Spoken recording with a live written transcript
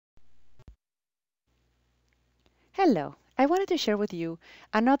Hello. I wanted to share with you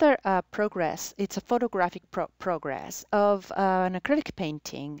another progress. It's a photographic progress of an acrylic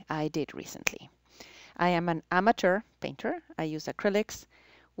painting I did recently. I am an amateur painter. I use acrylics,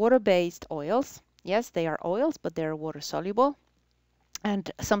 water-based oils. Yes, they are oils, but they're water-soluble, and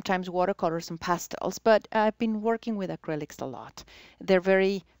sometimes watercolors and pastels, but I've been working with acrylics a lot. They're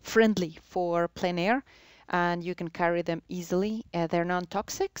very friendly for plein air and you can carry them easily. They're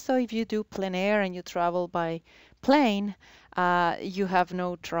non-toxic, so if you do plein air and you travel by plane, you have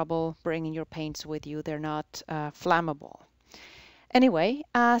no trouble bringing your paints with you. They're not flammable. Anyway,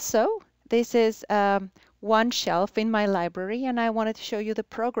 so this is one shelf in my library and I wanted to show you the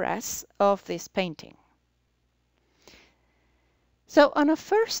progress of this painting. So on a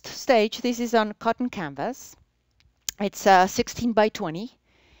first stage, this is on cotton canvas. It's 16 by 20.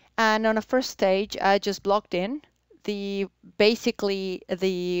 And on a first stage, I just blocked in basically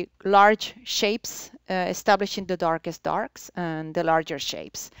the large shapes, establishing the darkest darks and the larger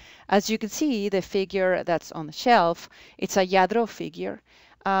shapes. As you can see, the figure that's on the shelf, it's a Lladró figure.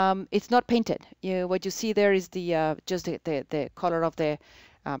 It's not painted. What you see there is just the color of the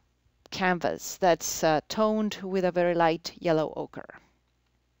canvas that's toned with a very light yellow ochre.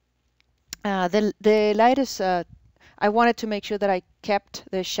 The lightest, I wanted to make sure that I kept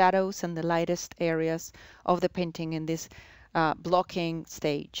the shadows and the lightest areas of the painting in this blocking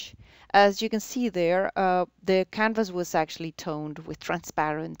stage. As you can see there, the canvas was actually toned with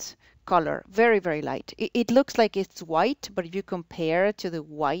transparent color, very, very light. It looks like it's white, but if you compare it to the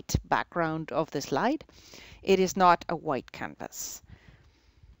white background of the slide, it is not a white canvas.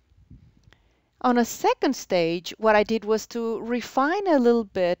 On a second stage, what I did was to refine a little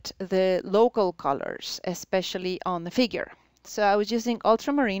bit the local colors, especially on the figure. So I was using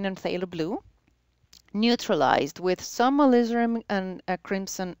ultramarine and phthalo blue, neutralized with some alizarin and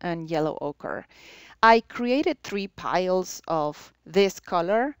crimson and yellow ochre. I created 3 piles of this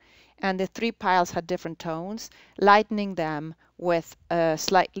color, and the 3 piles had different tones, lightening them with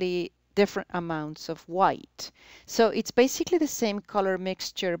slightly different amounts of white. So it's basically the same color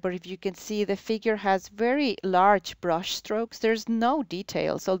mixture, but if you can see, the figure has very large brush strokes. There's no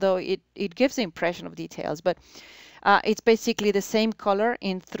details, although it gives the impression of details, but it's basically the same color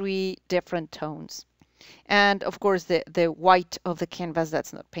in 3 different tones. And of course, the white of the canvas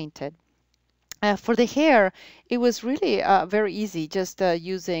that's not painted. For the hair, it was really very easy, just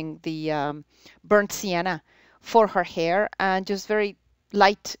using the burnt sienna for her hair and just very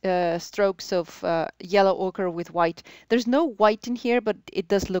light strokes of yellow ochre with white. There's no white in here, but it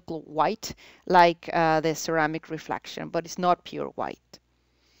does look white, like the ceramic reflection, but it's not pure white.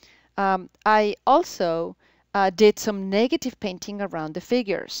 I also did some negative painting around the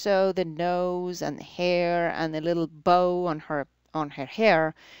figure. So the nose and the hair and the little bow on her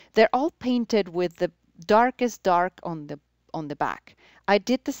hair, they're all painted with the darkest dark on the back. I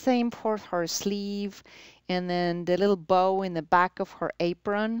did the same for her sleeve, and then the little bow in the back of her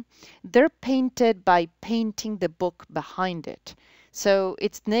apron. They're painted by painting the book behind it. So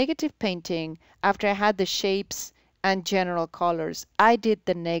it's negative painting. After I had the shapes and general colors, I did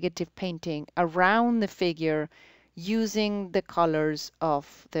the negative painting around the figure using the colors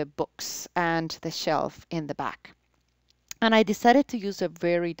of the books and the shelf in the back. And I decided to use a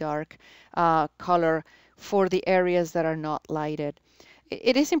very dark color for the areas that are not lighted.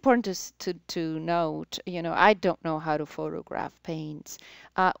 It is important to note, I don't know how to photograph paints.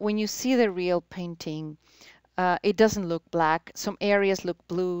 When you see the real painting, it doesn't look black. Some areas look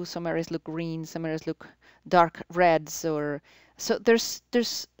blue, some areas look green, some areas look dark reds, so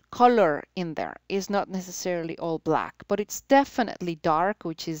there's color in there. It's not necessarily all black, but it's definitely dark,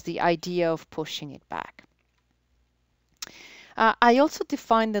 which is the idea of pushing it back. I also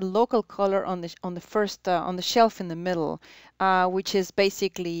defined the local color on the shelf in the middle, which is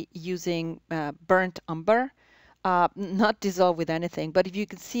basically using burnt umber, not dissolved with anything. But if you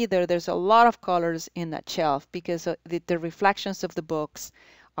can see there's a lot of colors in that shelf because the reflections of the books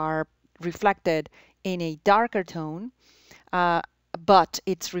are reflected in a darker tone, but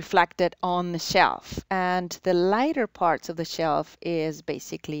it's reflected on the shelf. And the lighter parts of the shelf is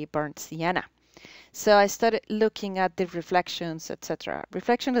basically burnt sienna. So I started looking at the reflections, etc.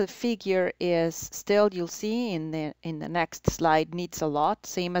 Reflection of the figure is still, you'll see in the next slide, needs a lot.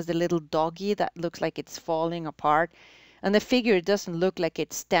 Same as the little doggy that looks like it's falling apart. And the figure doesn't look like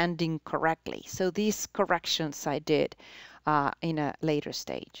it's standing correctly. So these corrections I did in a later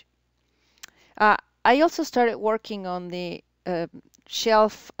stage. I also started working on the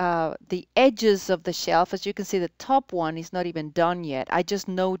shelf, the edges of the shelf. As you can see, the top one is not even done yet. I just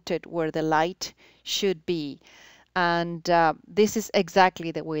noted where the light should be. And this is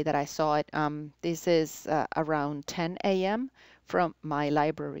exactly the way that I saw it. This is around 10 a.m. from my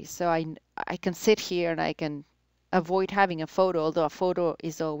library. So I can sit here and I can avoid having a photo, although a photo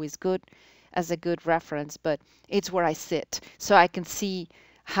is always good as a good reference, but it's where I sit. So I can see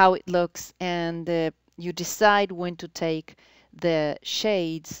how it looks, and you decide when to take the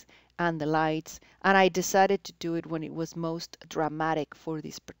shades and the lights. And I decided to do it when it was most dramatic for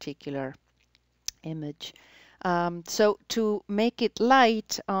this particular image. So to make it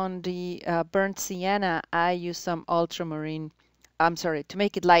light on the burnt sienna, I use some ultramarine. I'm sorry, to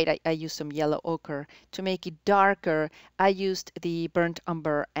make it light, I use some yellow ochre. To make it darker, I used the burnt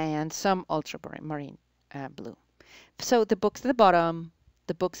umber and some ultramarine blue. So the books at the bottom,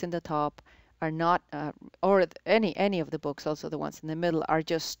 the books in the top are not, or any of the books, also the ones in the middle, are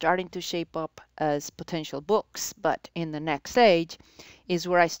just starting to shape up as potential books. But in the next stage is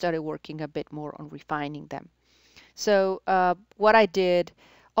where I started working a bit more on refining them. So what I did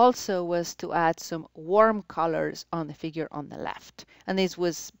also was to add some warm colors on the figure on the left. And this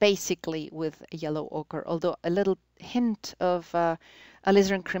was basically with yellow ochre, although a little hint of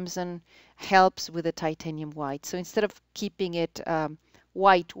alizarin crimson helps with the titanium white. So instead of keeping it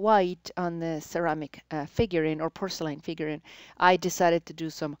white on the ceramic figurine or porcelain figurine, I decided to do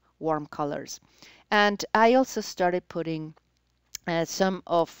some warm colors. And I also started putting some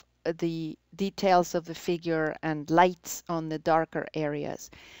of the details of the figure and lights on the darker areas.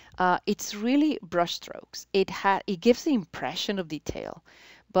 It's really brushstrokes. It gives the impression of detail,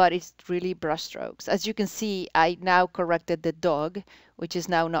 but it's really brushstrokes. As you can see, I now corrected the dog, which is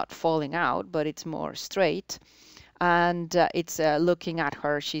now not falling out, but it's more straight. And it's looking at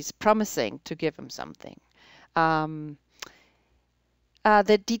her. She's promising to give him something.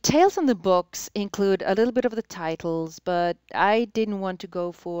 The details on the books include a little bit of the titles, but I didn't want to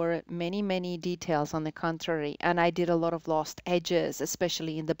go for many details. On the contrary, and I did a lot of lost edges,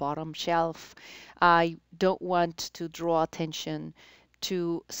 especially in the bottom shelf. I don't want to draw attention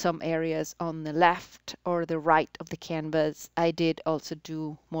to some areas on the left or the right of the canvas. I did also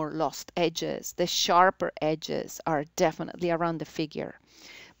do more lost edges. The sharper edges are definitely around the figure,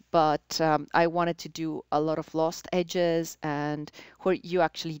 but I wanted to do a lot of lost edges and where you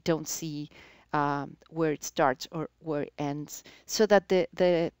actually don't see where it starts or where it ends, so that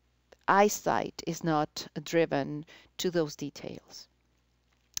the eyesight is not driven to those details.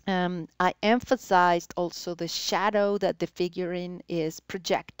 I emphasized also the shadow that the figurine is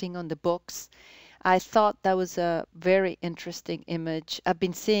projecting on the books. I thought that was a very interesting image. I've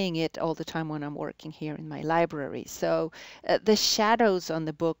been seeing it all the time when I'm working here in my library. So the shadows on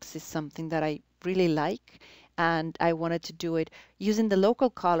the books is something that I really like, and I wanted to do it using the local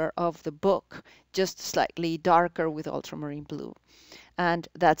color of the book, just slightly darker with ultramarine blue. And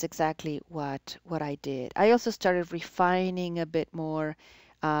that's exactly what I did. I also started refining a bit more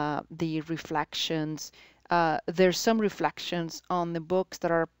the reflections. There's some reflections on the books that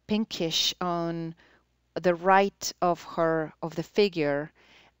are pinkish on the right of the figure,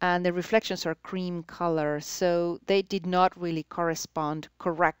 and the reflections are cream color, so they did not really correspond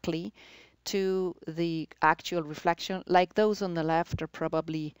correctly to the actual reflection. Like those on the left are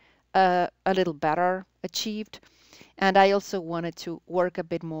probably a little better achieved. And I also wanted to work a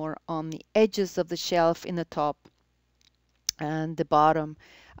bit more on the edges of the shelf in the top and the bottom.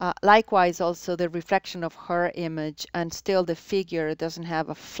 Likewise, also the reflection of her image, and still the figure doesn't have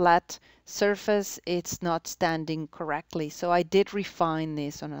a flat surface. It's not standing correctly. So I did refine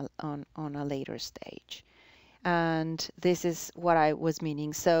this on a later stage. And this is what I was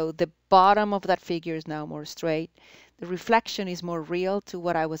meaning. So the bottom of that figure is now more straight. The reflection is more real to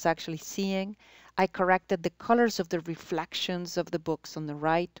what I was actually seeing. I corrected the colors of the reflections of the books on the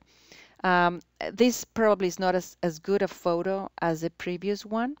right. This probably is not as good a photo as the previous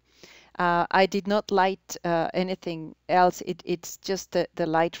one. I did not light anything else. It's just the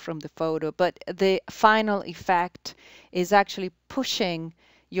light from the photo, but the final effect is actually pushing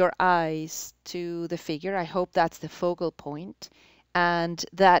your eyes to the figure. I hope that's the focal point, and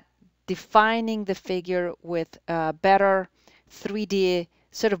that defining the figure with better 3D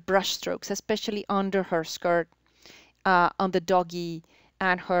sort of brush strokes, especially under her skirt, on the doggy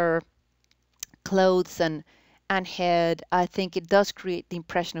and her clothes and head. I think it does create the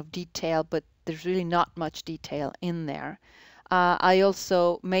impression of detail, but there's really not much detail in there. I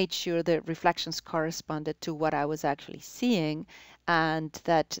also made sure the reflections corresponded to what I was actually seeing, and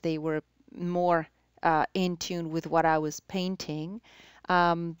that they were more in tune with what I was painting.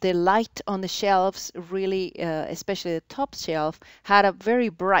 The light on the shelves really, especially the top shelf, had a very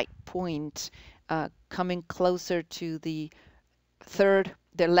bright point coming closer to the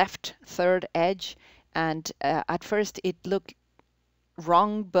left third edge, And at first it looked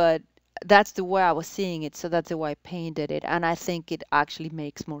wrong, but that's the way I was seeing it, so that's the way I painted it, and I think it actually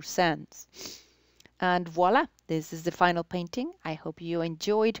makes more sense. And voila, this is the final painting. I hope you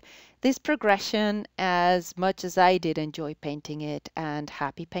enjoyed this progression as much as I did enjoy painting it, and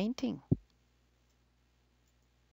happy painting.